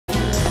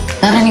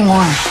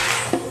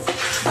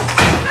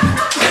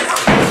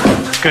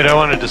Good, I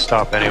wanted to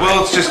stop anyway. The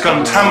world's just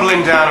gone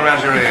tumbling down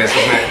around your ears,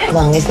 hasn't it? As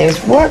long as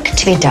there's work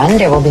to be done,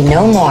 there will be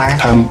no more.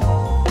 Hummy.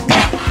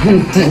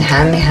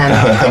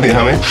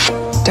 Hummy.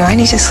 Do I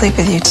need to sleep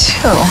with you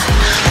too?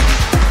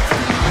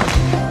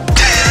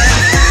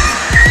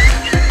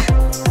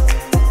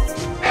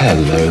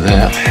 Hello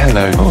there.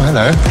 Hello. Oh,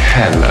 hello.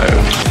 Hello.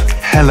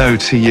 Hello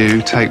to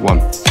you. Take one.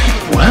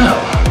 Wow.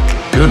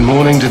 Good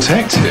morning,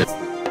 detective.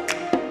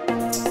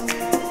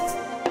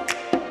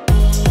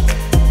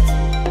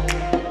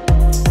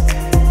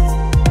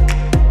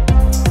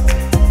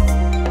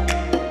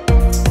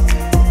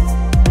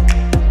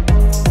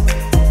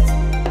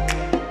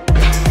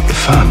 The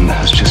fun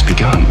has just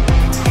begun.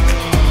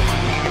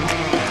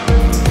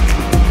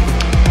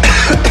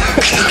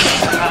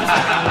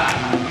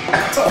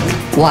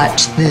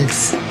 Watch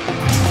this.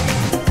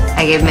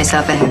 I gave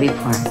myself a heavy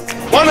pour.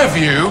 One of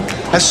you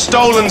has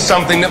stolen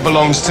something that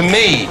belongs to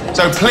me.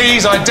 So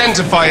please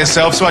identify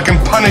yourself so I can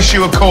punish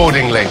you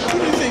accordingly.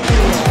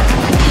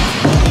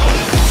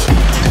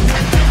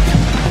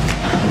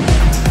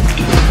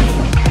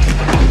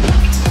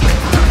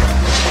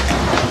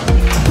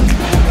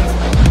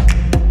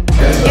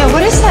 Yeah,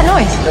 what is that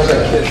noise?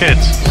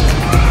 Kids.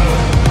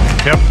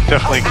 Yep,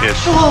 definitely kids.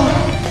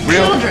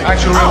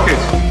 Actual real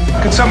kids.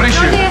 Can somebody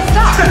shoot?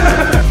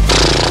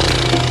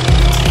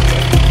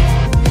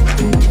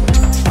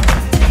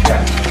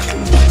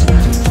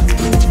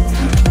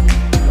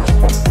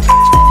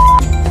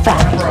 Stop.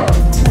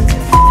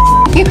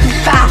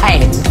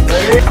 Fine.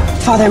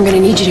 Father, I'm going to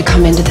need you to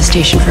come into the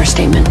station for a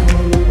statement.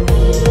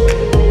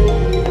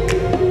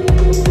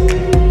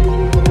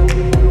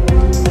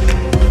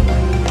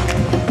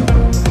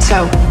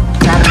 So,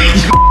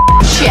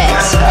 Shit.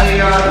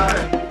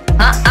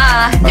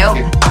 Nope.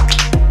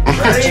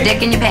 Put your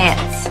dick in your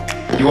pants.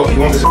 You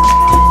want this?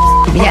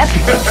 Yep.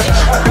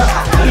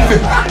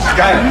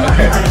 Got it.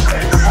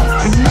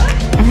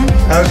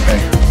 Okay.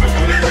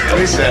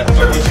 Reset.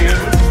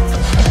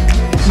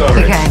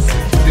 Sorry. You guys.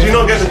 Did you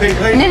not get the pink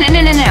thing? No.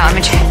 I'm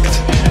a child.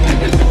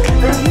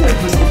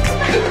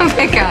 Oh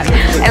my God.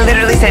 I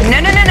literally said, no.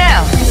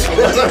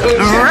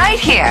 Right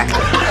here.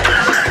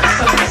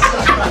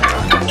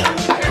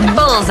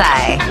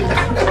 Bullseye.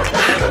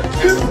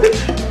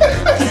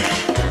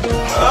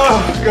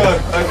 Oh, God.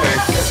 Okay.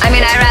 I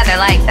mean, I rather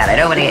like that. I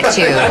don't want to get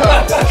too...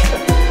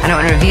 I don't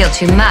want to reveal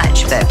too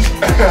much, but...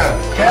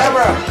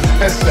 Camera.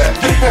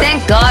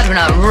 Thank God we're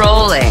not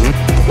rolling.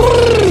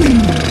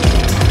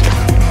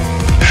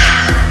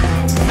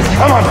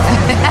 Come on.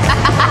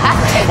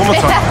 One more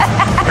time.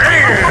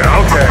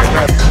 Okay.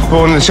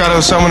 Born in the shadow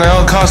of someone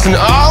else, casting...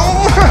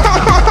 Oh!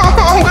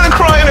 I'm going to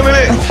cry in a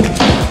minute.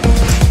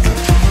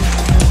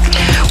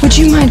 would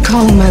you mind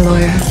calling my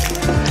lawyer?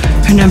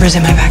 Her number's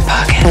in my back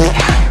pocket.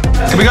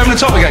 Can we go from the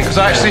top again? Because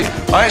I actually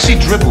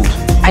dribbled.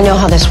 I know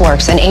how this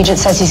works. An agent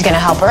says he's going to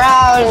help her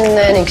out, and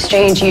then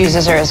exchange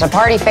uses her as a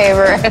party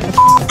favor.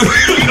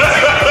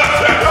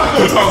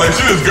 Oh, like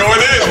she was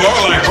going in.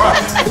 Well, like, what?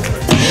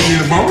 You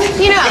need a moment?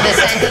 You know how this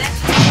ends.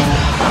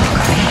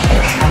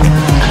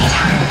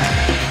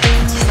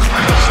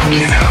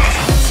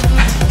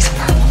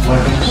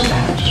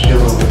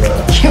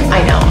 I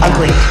know,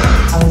 ugly.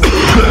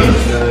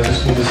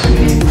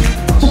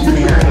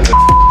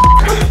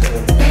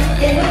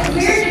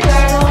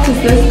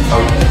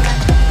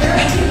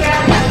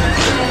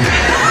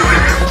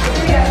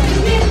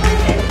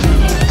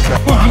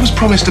 Well, I was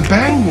promised a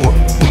bang war.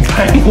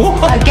 Bang war?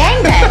 A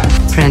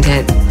gangbang. Print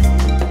it.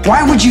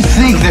 Why would you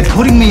think that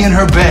putting me in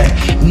her bed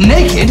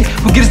naked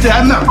will get us to...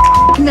 I'm not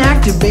f***ing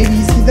active, baby.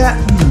 You see that?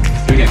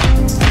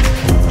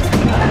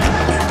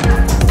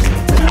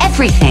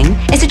 Everything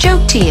is a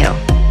joke to you.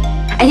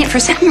 And yet for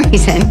some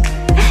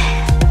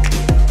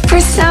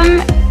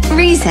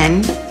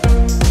reason,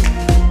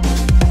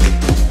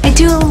 I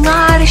do a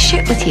lot of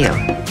shit with you.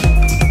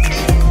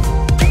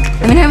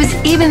 I mean, I was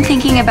even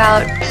thinking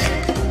about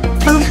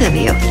both of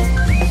you.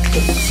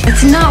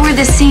 That's not where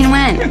this scene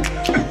went.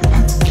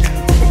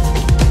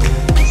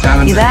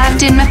 You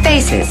laughed in my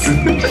faces.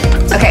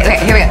 Okay,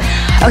 here we go.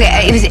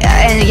 Okay, it was,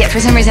 and yet for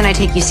some reason I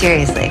take you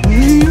seriously.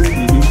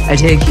 I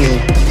take you.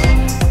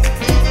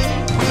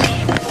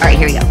 All right,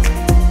 here we go.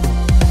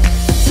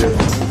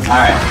 All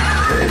right.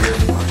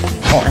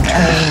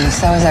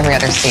 So is every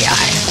other CI.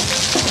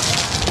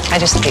 I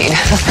just peed.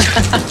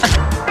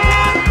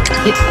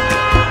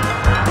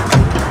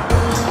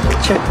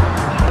 Sure.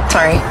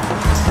 Sorry.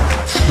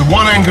 The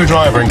one angry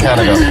driver in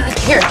Canada.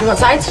 Here, do you want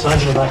sides? Where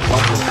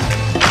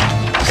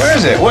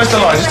is it? Where's the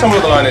line? Just tell me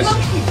what the line is. A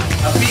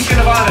beacon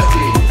of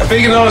honesty. A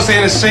beacon of honesty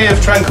in a sea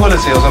of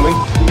tranquility or something?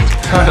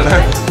 I don't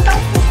know.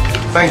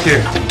 Thank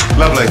you.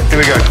 Lovely. Here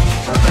we go.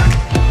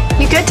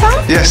 You good,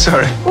 Tom? Yes,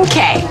 sorry.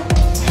 Okay.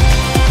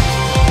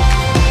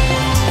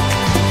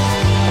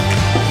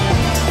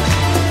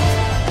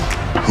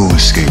 Who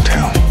escaped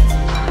hell?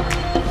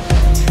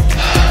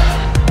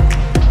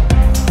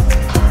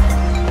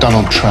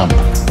 Donald Trump.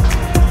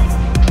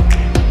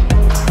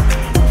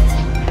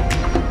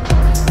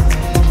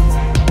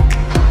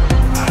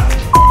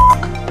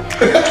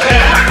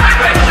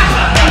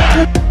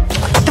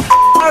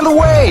 Out of the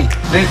way!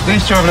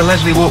 These two having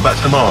allegedly walked back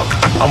to the mark.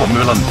 I want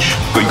my lunch.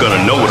 We're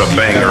gonna know what a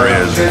banger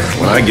is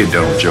when I get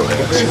done with your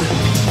ass.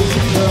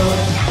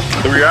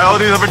 The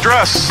realities of a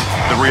dress.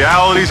 The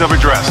realities of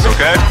a dress,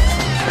 okay?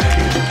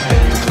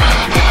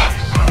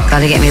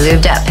 Gotta get me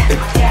lubed up.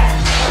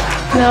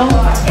 No,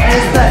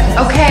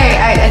 okay,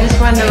 I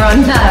just wanted to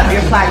run up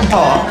your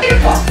flagpole.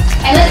 Beautiful.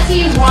 And let's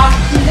see you walk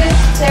through this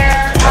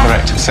there. I'm an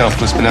acting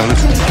selfless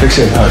benevolent. Fix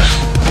it, hush.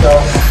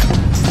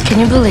 Can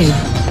you believe?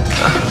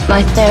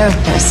 My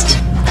therapist.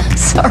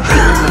 Sorry.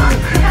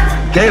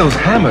 Gail's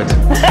hammered.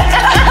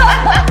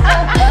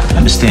 I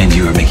understand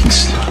you are making.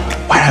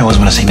 Why do I always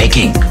want to say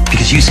making?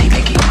 Because you say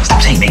making.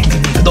 Stop saying making.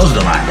 But those are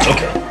the lines.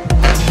 Okay.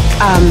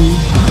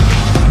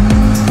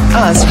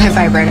 Oh, it's my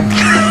vibrator.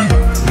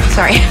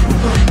 Sorry.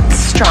 It's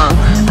strong.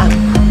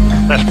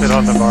 That's been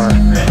on the bar.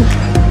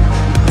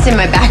 It's in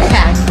my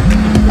backpack.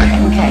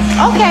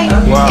 Okay.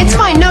 Wow. It's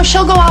fine. No,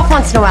 she'll go off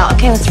once in a while.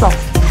 Okay, let's roll.